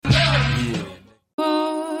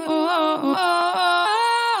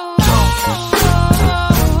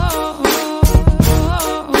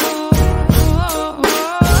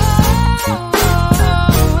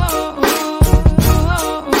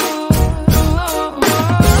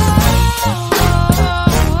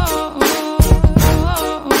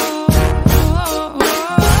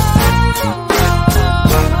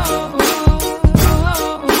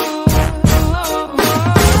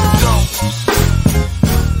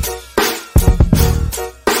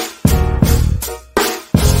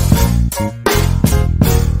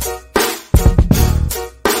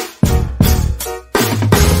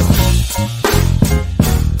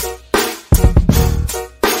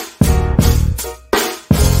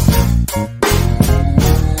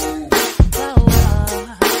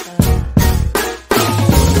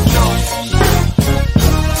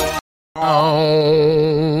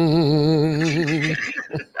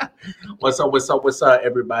What's up,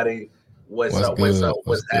 everybody? What's up? What's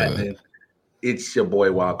good? happening? It's your boy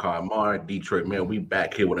Wildcard Mar, Detroit man. We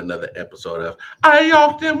back here with another episode of I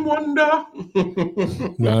Often Wonder.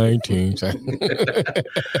 19.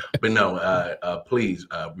 But no, please,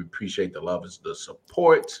 we appreciate the love and the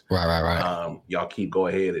support. Right. Y'all go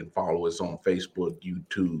ahead and follow us on Facebook,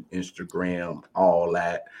 YouTube, Instagram, all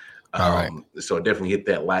that. Right. So definitely hit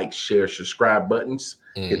that like, share, subscribe buttons.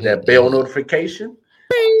 Hit that bell notification.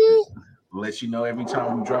 Bing. Let you know every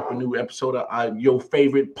time we drop a new episode of your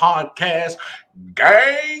favorite podcast,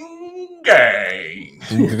 gang.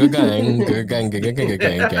 Good gang.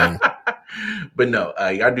 But no,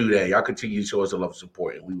 y'all do that. Y'all continue to show us a love and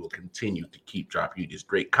support, and we will continue to keep dropping you this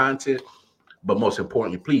great content. But most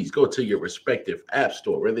importantly, please go to your respective app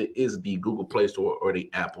store, whether it is the Google Play Store or the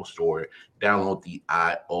Apple Store. Download the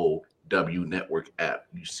IOW Network app.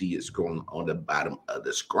 You see it scrolling on the bottom of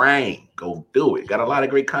the screen. Go do it. Got a lot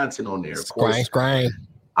of great content on there. Of course,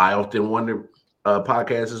 I Often Wonder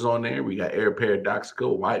podcast is on there. We got Air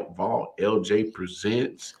Paradoxical, White Vault, LJ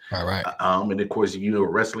Presents. Right. And of course,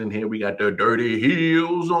 wrestling here. We got the Dirty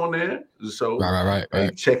Heels on there. So right.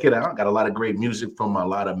 Check it out. Got a lot of great music from a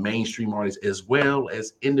lot of mainstream artists as well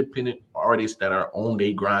as independent artists that are on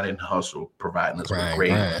their grind and hustle, providing us with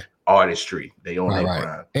great artistry. They on their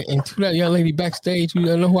grind. And to that young lady backstage, you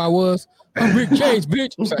don't know who I was? I'm Rick James,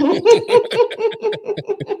 bitch.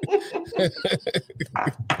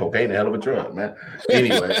 Cocaine, a hell of a drug, man.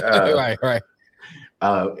 Anyway, right.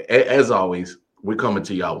 As always, we're coming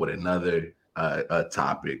to y'all with another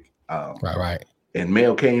topic. Right. And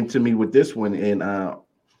Mel came to me with this one, and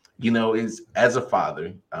is as a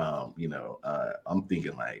father, I'm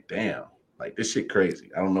thinking like, damn, like this shit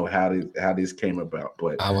crazy. I don't know how this came about,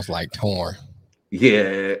 but I was like torn.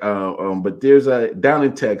 Yeah, but there's down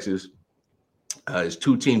in Texas. It's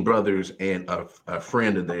two teen brothers and a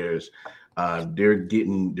friend of theirs. They're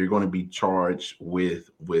going to be charged with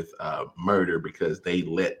murder because they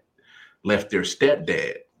left their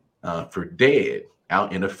stepdad for dead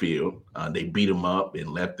out in a field. They beat him up and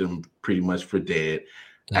left him pretty much for dead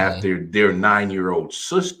after their 9-year-old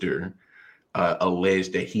sister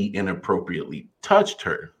alleged that he inappropriately touched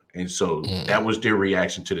her. And so that was their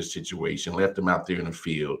reaction to the situation. Left them out there in the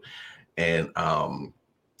field. And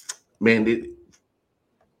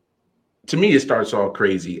to me, it starts all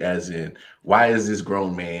crazy as in, why is this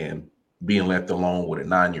grown man being left alone with a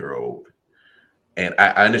 9-year-old? And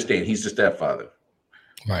I understand he's the stepfather.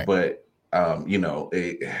 Right. But,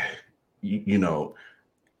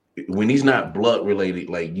 when he's not blood related,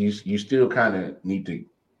 like you still kind of need to,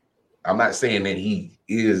 I'm not saying that he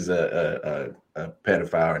is a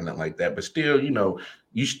pedophile or nothing like that, but still,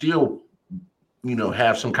 you still,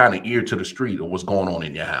 have some kind of ear to the street of what's going on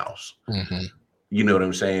in your house. Mm-hmm. You know what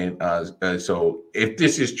I'm saying? So if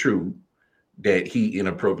this is true, that he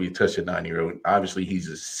inappropriately touched a 9-year-old, obviously he's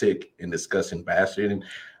a sick and disgusting bastard.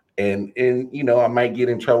 And I might get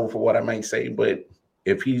in trouble for what I might say, but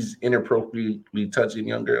if he's inappropriately touching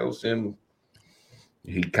young girls, then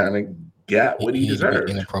he kind of got what he deserved.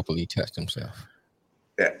 Inappropriately touched himself.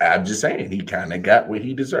 I'm just saying he kind of got what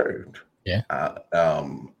he deserved. Yeah.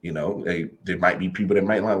 There might be people that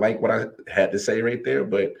might not like what I had to say right there,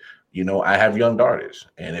 but I have young daughters,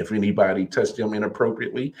 and if anybody touched them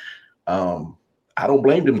inappropriately, I don't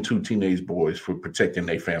blame them two teenage boys for protecting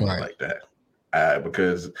their family like that.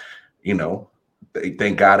 Because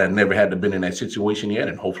thank God I never had to been in that situation yet,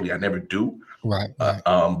 and hopefully I never do. Right.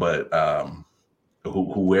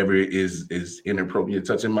 Whoever is inappropriate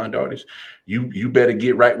touching my daughters, you better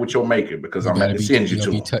get right with your maker, because I'm going to send you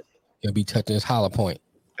to him. You'll be touching his hollow point,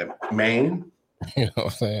 man. You know what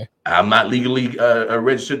I'm saying? I'm not legally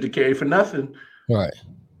registered to carry for nothing. Right.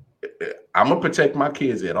 I'm gonna protect my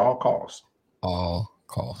kids at all costs. All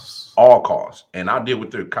costs. And I'll deal with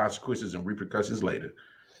the consequences and repercussions later.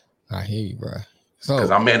 I hear you, bro. So, because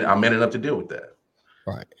I'm man enough to deal with that.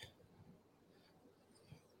 Right.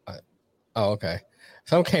 Oh, okay.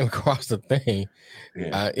 Some came across the thing.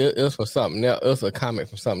 Yeah. It was for something else. It was a comment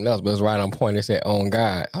from something else, but it was right on point. It said, "On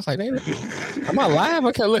God." I was like, "Am I live?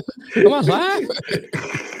 I can't look. Am I live?"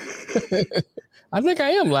 I think I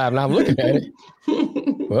am live now. I'm looking at it.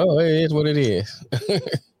 Well, it is what it is.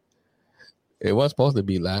 It was supposed to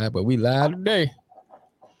be live, but we live today.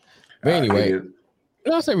 But anyway,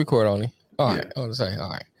 I'll say record only. All right. I want to say all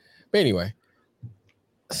right. But anyway,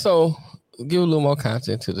 so give a little more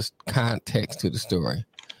context to the story.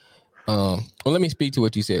 Well, let me speak to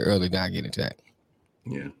what you said earlier. Then I get into that.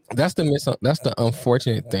 Yeah, that's the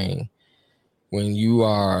unfortunate thing when you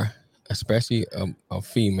are, especially a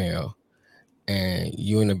female, and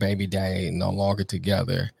you and the baby daddy no longer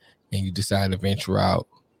together, and you decide to venture out.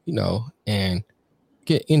 and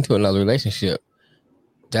get into another relationship.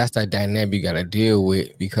 That's that dynamic you got to deal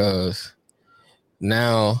with, because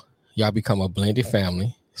now y'all become a blended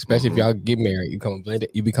family. Especially if y'all get married,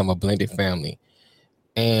 you become a blended family.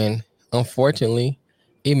 And unfortunately,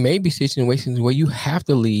 it may be situations where you have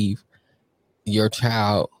to leave your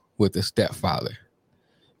child with a stepfather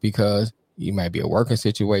because you might be a working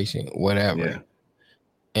situation, whatever. Yeah.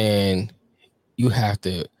 And you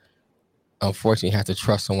unfortunately have to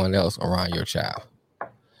trust someone else around your child.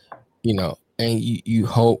 And you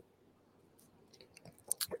hope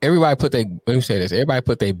everybody put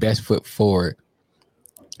their best foot forward,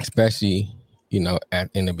 especially, in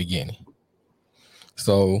the beginning.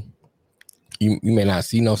 So you may not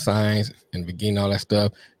see no signs in the beginning, all that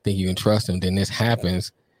stuff, think you can trust them. Then this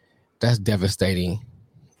happens. That's devastating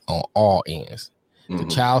on all ends. The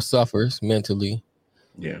child suffers mentally.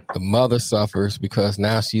 Yeah. The mother suffers because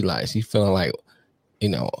now she's feeling like,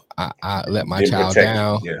 I let my child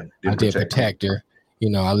down. Yeah. I didn't protect her.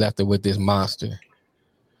 I left her with this monster.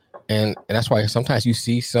 And that's why sometimes you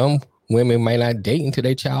see some women might not date until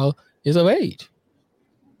their child is of age.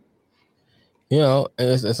 And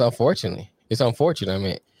it's unfortunate. It's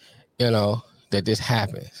unfortunate, that this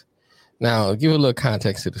happens. Now, give a little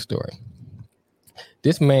context to the story.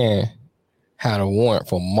 This man had a warrant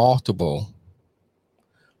for multiple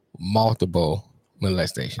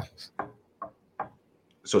molestations.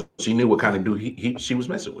 So she knew what kind of dude she was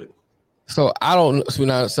messing with. So I don't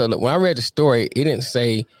know. So when I read the story, it didn't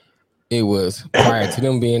say it was prior to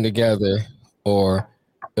them being together or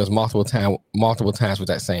it was multiple times with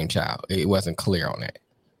that same child. It wasn't clear on that.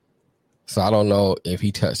 So I don't know if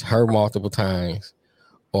he touched her multiple times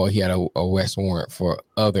or he had a arrest warrant for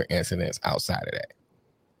other incidents outside of that.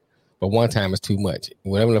 But one time is too much.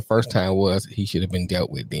 Whatever the first time was, he should have been dealt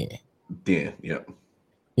with then. Then, yep.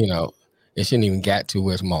 It shouldn't even get to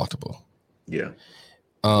where it's multiple. Yeah.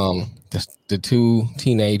 The two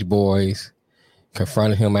teenage boys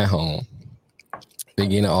confronted him at home. They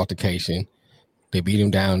get in an altercation. They beat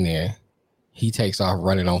him down there. He takes off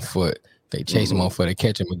running on foot. They chase him on foot. They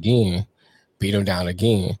catch him again, beat him down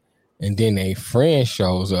again. And then a friend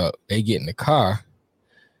shows up. They get in the car,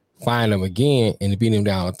 find him again, and they beat him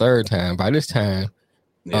down a third time. By this time,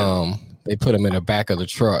 they put him in the back of the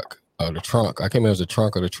truck. The trunk. I can't remember if it was the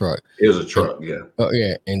trunk or the truck. It was a truck, yeah. Oh,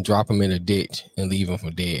 yeah, and drop him in a ditch and leave him for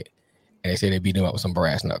dead. And they say they beat him up with some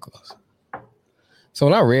brass knuckles. So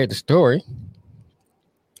when I read the story,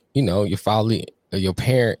 your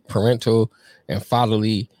parental and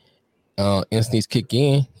fatherly instincts kick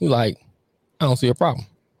in. You're like, I don't see a problem.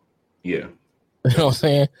 Yeah. You know what I'm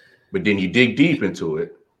saying? But then you dig deep into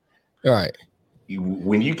it. All right.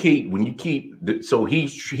 So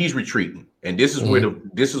he's retreating, and this is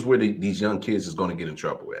where these young kids is going to get in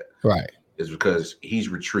trouble at. Right. It's because he's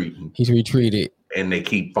retreating. He's retreated, and they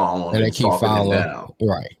keep following and they keep following down.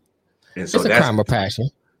 Right. And so it's a crime of passion.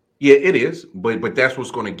 Yeah, it is. But that's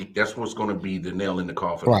what's going to be the nail in the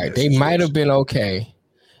coffin. Right. They might have been okay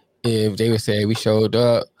if they would say we showed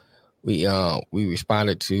up, we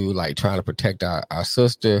responded to like trying to protect our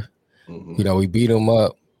sister. We beat them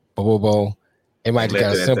up. It might just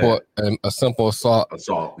got a simple assault.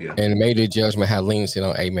 Yeah. And made the judgment had leniency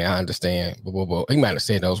on, hey man, I understand. He might have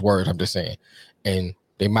said those words. I'm just saying, and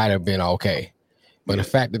they might have been okay. But the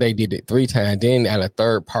fact that they did it 3 times, then add a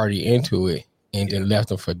third party into it, and then left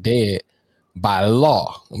them for dead by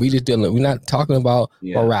law. We're not talking about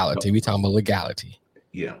morality. We're talking about legality.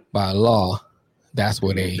 Yeah. By law, that's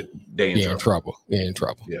where they're in trouble. They're in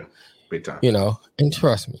trouble. Yeah. Big time. And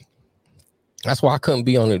trust me, that's why I couldn't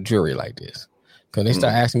be on a jury like this. Because they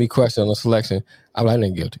start asking me questions on the selection, I'm like, I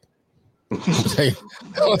ain't guilty. I'm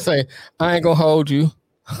gonna say, I ain't gonna hold you.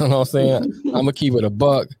 You know what I'm saying? I'm gonna keep it a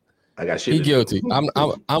buck. I got shit. He guilty. I'm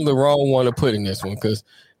the wrong one to put in this one because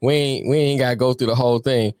we ain't gotta go through the whole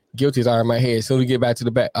thing. Guilty is out of my head. As soon as we get back to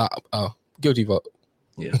the back, guilty vote.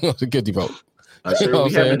 Yeah. It's a guilty vote. Sir,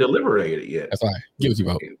 we haven't deliberated yet. That's right. Guilty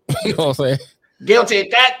vote. You know what I'm saying? Guilty.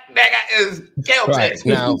 That guy is guilty. Right.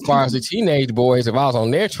 Now, as far as the teenage boys, if I was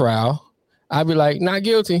on their trial, I'd be like, not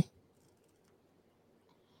guilty.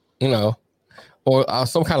 Or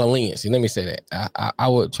some kind of leniency. Let me say that. I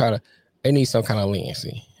would try to, they need some kind of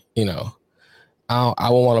leniency. I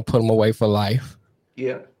would want to put them away for life.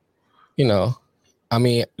 Yeah. I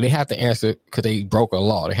mean, they have to answer because they broke a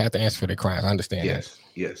law. They have to answer for their crimes. I understand that.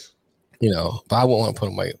 Yes. But I wouldn't want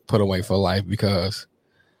to put away for life because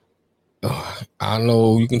I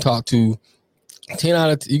know you can talk to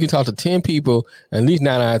 10 people, at least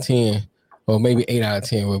 9 out of 10, or maybe 8 out of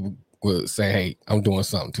 10 will say, hey, I'm doing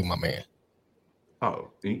something to my man. Oh,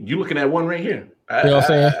 you looking at one right here. You know what I'm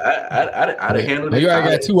saying? I'd have handled it. You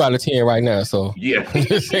already got 2 out of 10 right now, so yeah.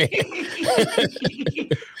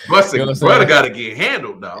 Brother got to get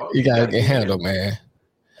handled, dog. You got to get handled, man.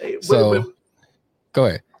 Hey, go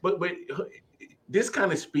ahead. But this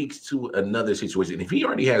kind of speaks to another situation. If he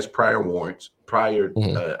already has prior warrants,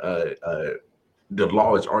 the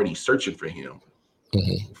law is already searching for him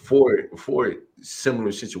for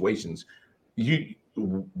similar situations.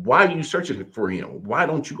 Why are you searching for him? Why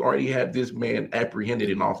don't you already have this man apprehended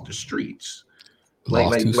and off the streets? Man.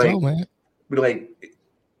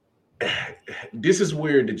 This is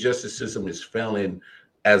where the justice system is failing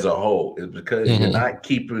as a whole, is because you're not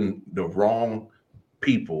keeping the wrong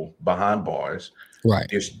people behind bars. Right.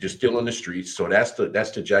 They're still in the streets. So that's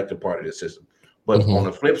the jacked up part of the system. But on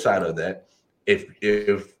the flip side of that,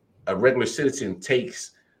 if a regular citizen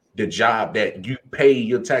takes the job that you pay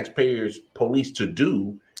your taxpayers police to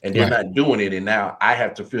do, and they're not doing it, and now I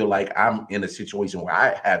have to feel like I'm in a situation where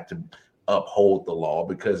I have to uphold the law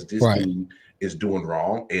because this dude is doing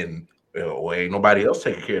wrong, and ain't nobody else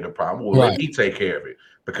taking care of the problem. Well, let me take care of it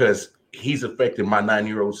because he's affecting my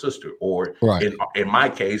 9-year-old sister, or in my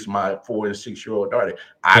case, my 4 and 6-year-old daughter.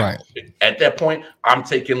 At that point, I'm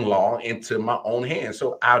taking law into my own hands,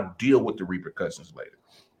 so I'll deal with the repercussions later.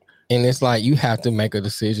 And it's like you have to make a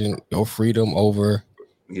decision, your freedom over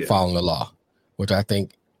following the law, which I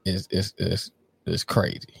think is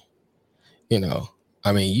crazy. You know,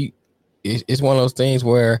 I mean, it's one of those things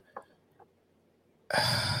where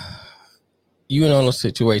you in a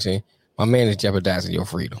situation, my man is jeopardizing your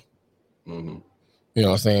freedom. You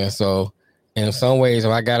know what I'm saying? So, in some ways,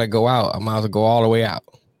 if I gotta go out, I might as well go all the way out.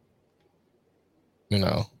 You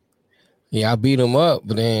know, I beat him up,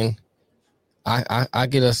 but then I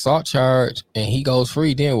get an assault charge and he goes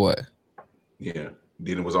free. Then what? Yeah,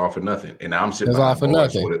 then it was all for nothing, and now I'm sitting behind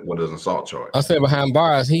bars with an assault charge. I'm sitting behind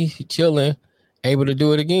bars. He chilling, able to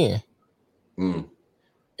do it again. You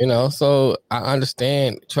know, so I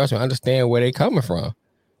understand. Trust me, I understand where they coming from.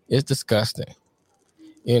 It's disgusting.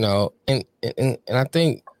 You know, and I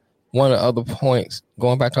think one of the other points,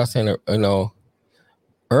 going back to what I was saying, you know,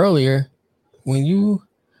 earlier, when you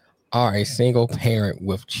are a single parent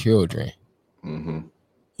with children, you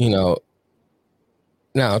know,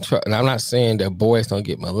 now I'm not saying that boys don't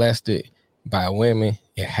get molested by women.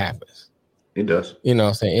 It happens. It does. You know what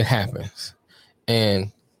I'm saying? It happens.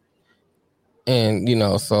 And you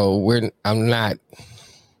know, so I'm not,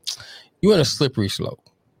 you're in a slippery slope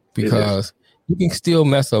because you can still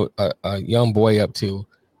mess a young boy up too,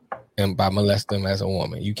 and by molest them as a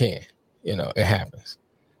woman. You can, you know, it happens.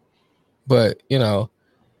 But, you know,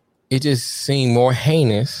 it just seemed more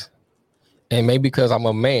heinous, and maybe because I'm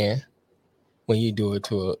a man, when you do it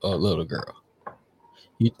to a little girl.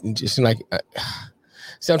 You just seem like,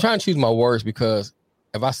 see, I'm trying to choose my words, because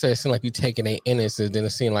if I say it seems like you're taking their innocence, then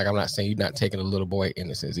it seems like I'm not saying you're not taking a little boy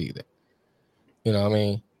innocence either. You know what I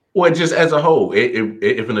mean? Well, just as a whole,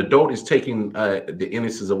 if an adult is taking the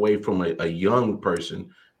innocence away from a young person,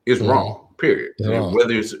 it's wrong. Period. It's wrong.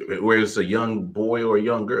 Whether it's a young boy or a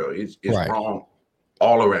young girl, it's wrong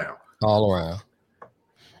all around. All around.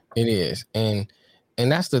 It is, and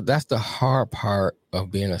that's the hard part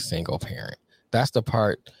of being a single parent. That's the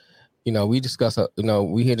part. You know, we discuss. You know,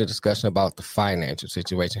 we had a discussion about the financial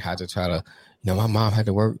situation, how to try to. You know, my mom had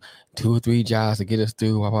to work 2 or 3 jobs to get us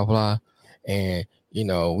through. Blah blah blah, and you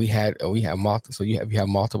know, we have multiple. So you have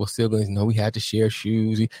multiple siblings. You know, we had to share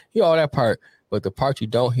shoes. You know, all that part. But the part you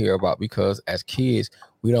don't hear about, because as kids,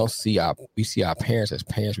 we see our parents as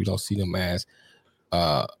parents. We don't see them as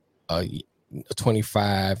a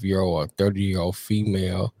 25-year-old or 30-year-old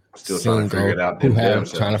female still trying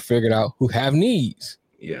to figure it out who have needs.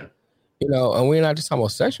 Yeah. You know, and we're not just talking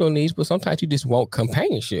about sexual needs, but sometimes you just want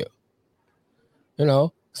companionship. You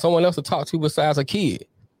know, someone else to talk to besides a kid.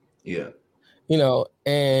 Yeah. You know,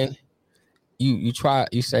 and you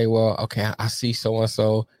say, well, okay, I see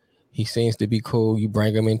so-and-so. He seems to be cool. You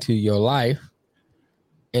bring him into your life,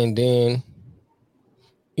 and then,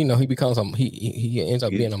 you know, he becomes he ends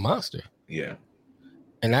up being a monster. Yeah,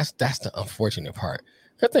 and that's the unfortunate part.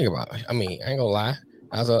 Think about it. I mean, I ain't gonna lie.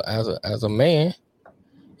 As a man,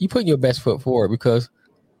 you put your best foot forward, because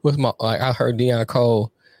I heard Deion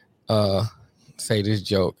Cole say this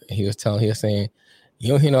joke. He was saying, you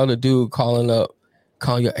don't hear no other dude calling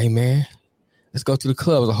you, hey man, let's go to the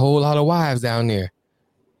club. There's a whole lot of wives down there.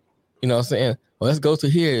 You know what I'm saying? Well, let's go to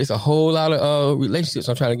here. It's a whole lot of relationships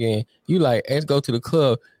I'm trying to get in. You like, hey, let's go to the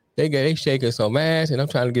club. They shaking some ass, and I'm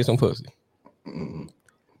trying to get some pussy. Mm-hmm.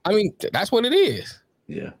 I mean, that's what it is.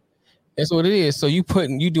 Yeah, that's what it is. So you put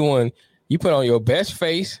on your best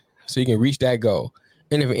face so you can reach that goal.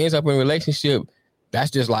 And if it ends up in a relationship, that's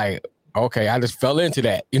just like okay, I just fell into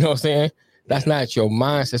that. You know what I'm saying? That's not your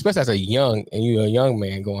mindset, especially as a young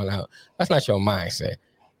man going out. That's not your mindset.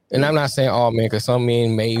 And I'm not saying all men, because some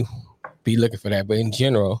men may be looking for that, but in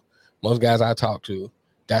general, most guys I talk to,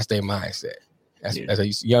 that's their mindset. As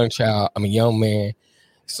a young man.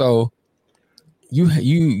 So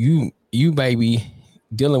you baby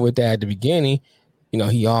dealing with that at the beginning, you know,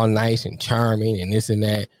 he all nice and charming and this and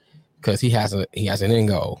that, because he has an end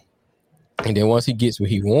goal. And then once he gets what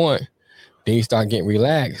he wants, then you start getting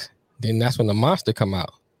relaxed. Then that's when the monster come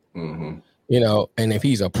out. Mm-hmm. You know, and if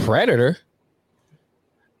he's a predator,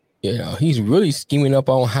 you know, he's really scheming up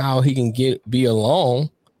on how he can be alone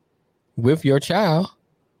with your child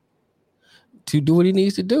to do what he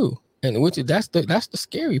needs to do. And that's the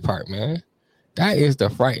scary part, man. That is the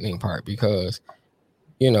frightening part, because,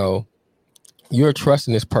 you know, you're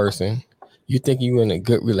trusting this person, you think you're in a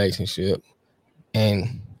good relationship,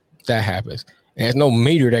 and that happens. And there's no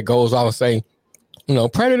meter that goes off and say, you know,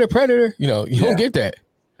 predator, you know, you don't get that.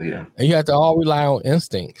 Yeah. And you have to all rely on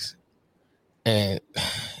instincts. And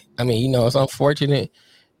I mean, you know, it's unfortunate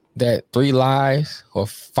that 3 lives or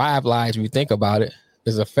 5 lives, if you think about it,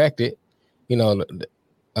 is affected. You know,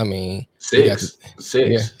 I mean, 6.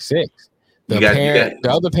 Yeah, 6. The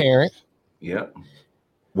other parent. Yeah.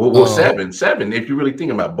 Well, 7 if you really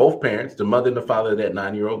think about both parents, the mother and the father of that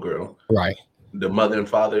 9-year-old girl. Right. The mother and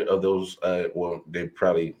father of those, they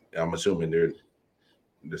probably, I'm assuming they're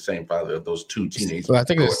the same father of those 2 teenagers. Well, I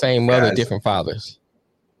think it's the same mother, different fathers.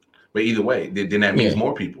 But either way, then that means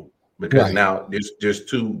more people, because now there's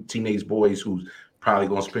 2 teenage boys who's probably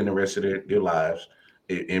going to spend the rest of their lives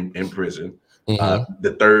in prison. Mm-hmm.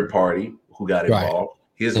 The third party who got involved,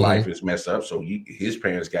 his life is messed up, so his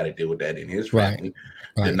parents got to deal with that in his family.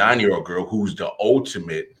 Right. The 9-year-old girl, who's the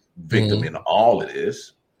ultimate victim in all of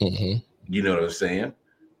this. Mm-hmm. You know what I'm saying?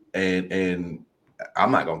 And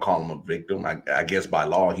I'm not gonna call him a victim. I guess by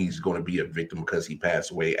law he's going to be a victim because he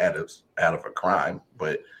passed away out of a crime.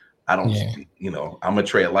 But I don't, you know, I'm gonna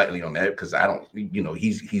tread lightly on that, because I don't, you know,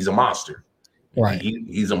 he's a monster. Right.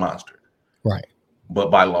 He's a monster. Right.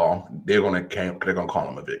 But by law, they're gonna call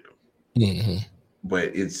him a victim. Mm-hmm.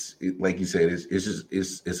 But it's like you said,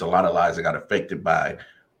 it's a lot of lives that got affected by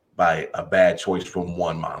a bad choice from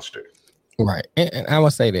one monster. Right. And I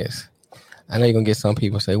will say this. I know you're going to get some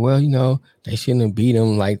people say, well, you know, they shouldn't have beat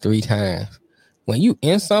him like 3 times. When you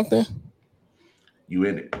in something, you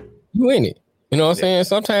in it. You in it. You know what I'm saying?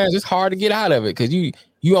 Sometimes it's hard to get out of it, because you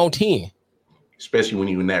on 10. Especially when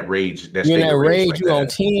you're in that rage. You're in that rage, like you on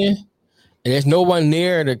 10. And there's no one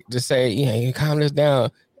there to say, yeah, you calm this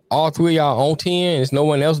down. All 3 of y'all on 10. There's no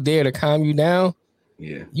one else there to calm you down.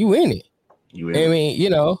 Yeah. You in it. You in it. I mean, you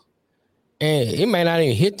know, and it may not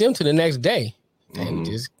even hit them to the next day. And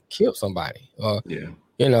just kill somebody, or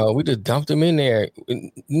you know, we just dumped them in there.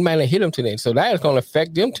 You might not hit them today, so that is going to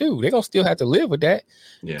affect them too. They're going to still have to live with that,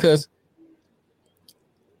 because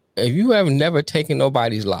if you have never taken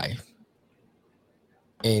nobody's life,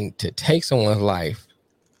 and to take someone's life,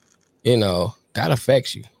 you know, that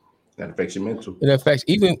affects you. That affects your mental. It affects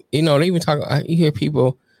even, you know, they even talk. You hear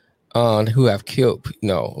people who have killed, you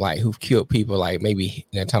know, like who've killed people, like maybe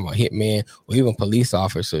they're talking about hitmen or even police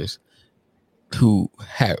officers who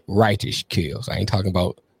had righteous kills. I ain't talking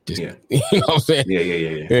about just, you know what I'm saying?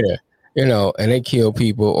 Yeah. You know, and they kill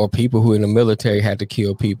people, or people who in the military had to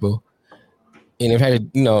kill people. And they've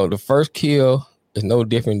had to, you know, the first kill is no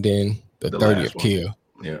different than the 30th kill.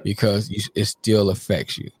 Yeah. Because it still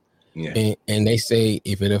affects you. Yeah. And they say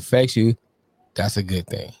if it affects you, that's a good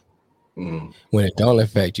thing. Mm. When it don't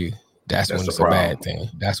affect you, that's when it's a bad thing.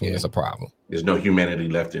 That's when it's a problem. There's no humanity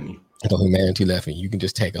left in you. No humanity left in you. You can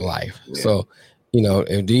just take a life. Yeah. So, you know,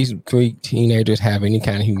 if these 3 teenagers have any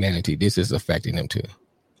kind of humanity, this is affecting them too.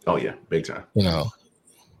 Oh yeah, big time. You know,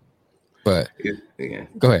 but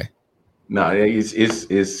go ahead. No, it's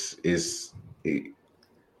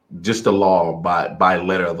just the law by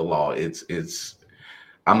letter of the law. It's.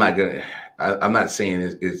 I'm not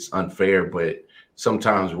saying it's unfair, but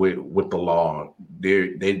sometimes with the law,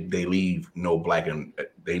 they leave no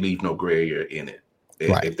gray area in it.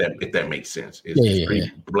 Right. If that makes sense.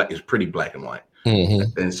 It's pretty black and white.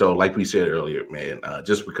 Mm-hmm. And so, like we said earlier, man,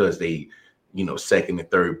 just because they, you know, second and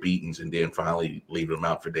third beatings and then finally leave them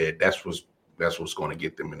out for dead, that's what's going to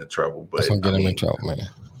get them into trouble. But that's going to get them in trouble, man.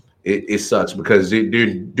 It sucks, because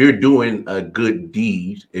they're doing a good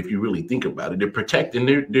deed. If you really think about it, they're protecting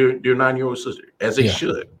their 9-year-old sister, as they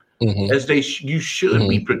should. Mm-hmm. You should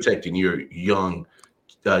be protecting your young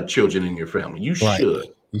children in your family. You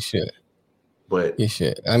should. You should. But you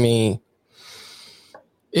should. I mean,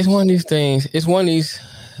 it's one of these things. It's one of these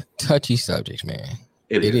touchy subjects, man.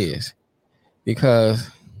 It is. Because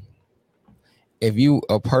if you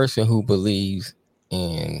a person who believes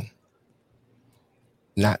in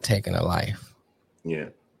not taking a life,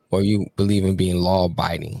 or you believe in being law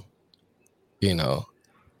abiding,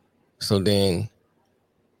 so then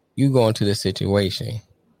you go into this situation,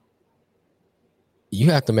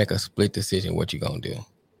 you have to make a split decision what you're gonna do.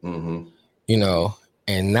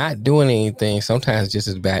 And not doing anything sometimes just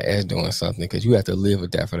as bad as doing something, because you have to live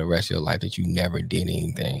with that for the rest of your life, that you never did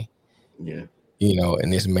anything. And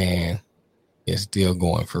this man is still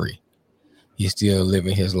going free. He's still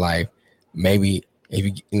living his life. Maybe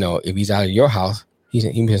if he's out of your house, he's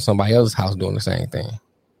in somebody else's house doing the same thing,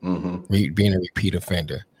 being a repeat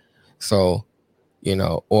offender. So,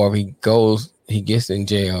 or if he gets in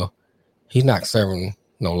jail, he's not serving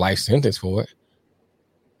no life sentence for it.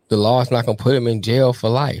 The law is not going to put him in jail for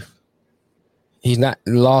life. The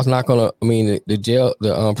law's not going to, the jail,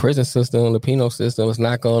 the prison system, the penal system is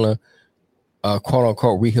not going to, quote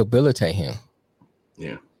unquote, rehabilitate him.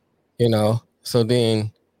 So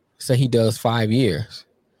then say he does 5 years.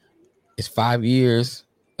 Is 5 years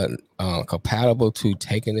compatible to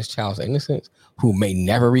taking this child's innocence, who may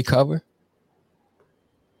never recover?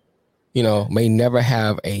 May never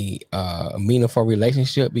have a meaningful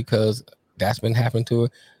relationship because that's been happening to her.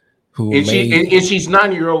 And she's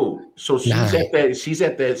 9-year-old, so she's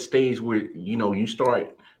at that stage where you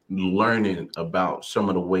start learning about some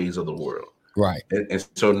of the ways of the world, right? And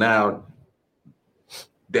so now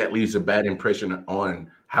that leaves a bad impression on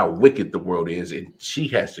how wicked the world is, and she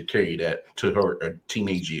has to carry that to her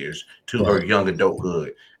teenage years, to her young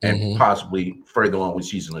adulthood, and possibly further on when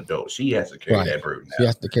she's an adult. She has to carry that burden. She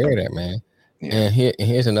has to carry that, man. And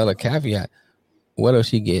here's another caveat: what if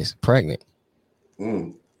she gets pregnant?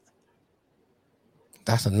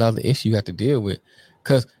 That's another issue you have to deal with,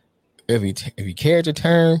 because if you carry the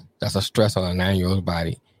term, that's a stress on a 9-year-old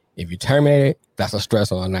body. If you terminate it, that's a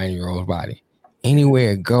stress on a 9-year-old body.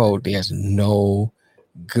 Anywhere it go, there's no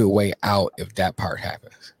good way out if that part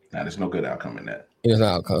happens. Now, there's no good outcome in that. There's no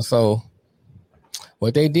outcome. So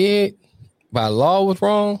what they did by law was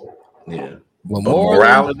wrong. Yeah. But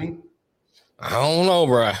morality? I don't know,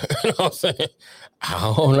 bro. You know what I'm saying?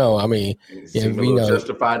 I don't know. I mean, it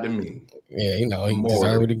justified to me. Yeah, he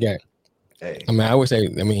deserved it again. Hey. I mean, I would say, I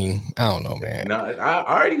don't know, man. No, I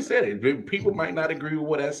already said it. People might not agree with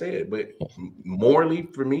what I said, but morally,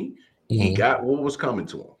 for me, he got what was coming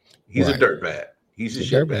to him. He's a dirtbag. He's a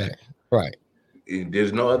shitbag. Right.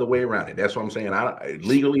 There's no other way around it. That's what I'm saying.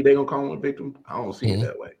 Legally, they're going to call him a victim. I don't see it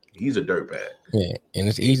that way. He's a dirtbag. Yeah, and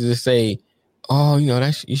it's easy to say, oh,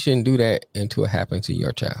 you shouldn't do that until it happens to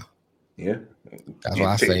your child. Yeah. That's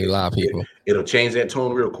why I say a lot of people. It'll change that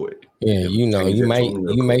tone real quick. Yeah, you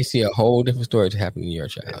may see a whole different story to happen to your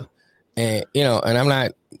child. Yeah. And I'm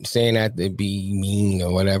not saying that to be mean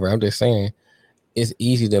or whatever. I'm just saying it's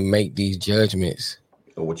easy to make these judgments.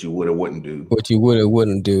 Or what you would or wouldn't do. What you would or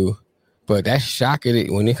wouldn't do. But that's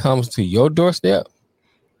shocking when it comes to your doorstep.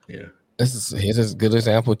 Yeah. Here's a good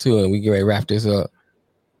example too, and we get ready to wrap this up.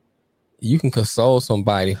 You can console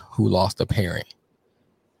somebody who lost a parent,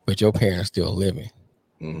 but your parent's still living.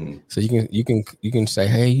 So you can say,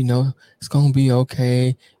 hey, it's gonna be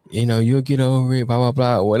okay. You'll get over it. Blah blah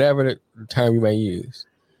blah. Whatever the term you may use,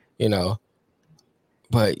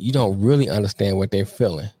 but you don't really understand what they're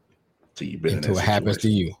feeling until it happens to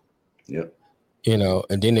you. Yep.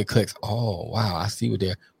 And then it clicks. Oh wow, I see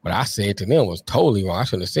what I said to them was totally wrong. I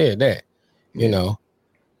shouldn't have said that.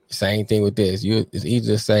 Same thing with this. It's easy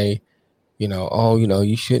to say,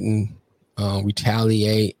 you shouldn't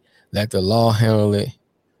retaliate. Let the law handle it.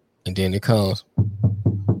 And then it comes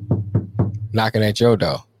knocking at your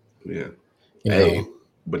door. Yeah.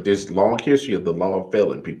 But there's long history of the law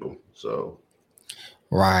failing people. So.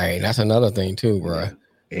 Right. That's another thing too, bro.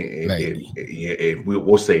 And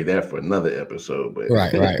we'll save that for another episode. But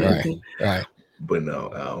Right. But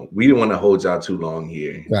no, we didn't want to hold y'all too long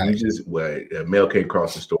here. Right. We just Mel came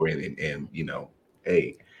across the story and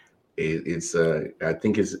hey, it's I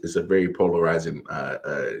think it's a very polarizing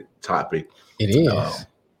topic. It is.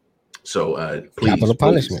 So please, capital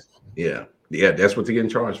punishment. Yeah, that's what they're getting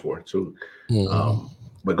charged for too.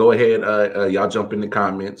 But go ahead, y'all jump in the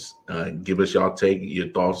comments, give us y'all take your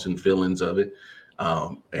thoughts and feelings of it.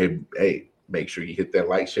 Hey, make sure you hit that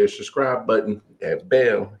like, share, subscribe button, that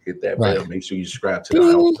bell, hit that bell. Make sure you subscribe to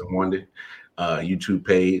the House of Wonder YouTube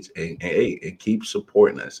page, and keep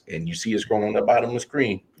supporting us. And you see us scrolling on the bottom of the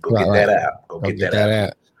screen. Go get that out. Go get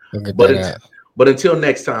that out. But until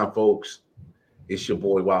next time, folks. It's your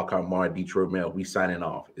boy Wildcard Mar, Detroit Mel. We signing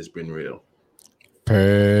off. It's been real.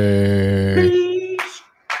 Peace.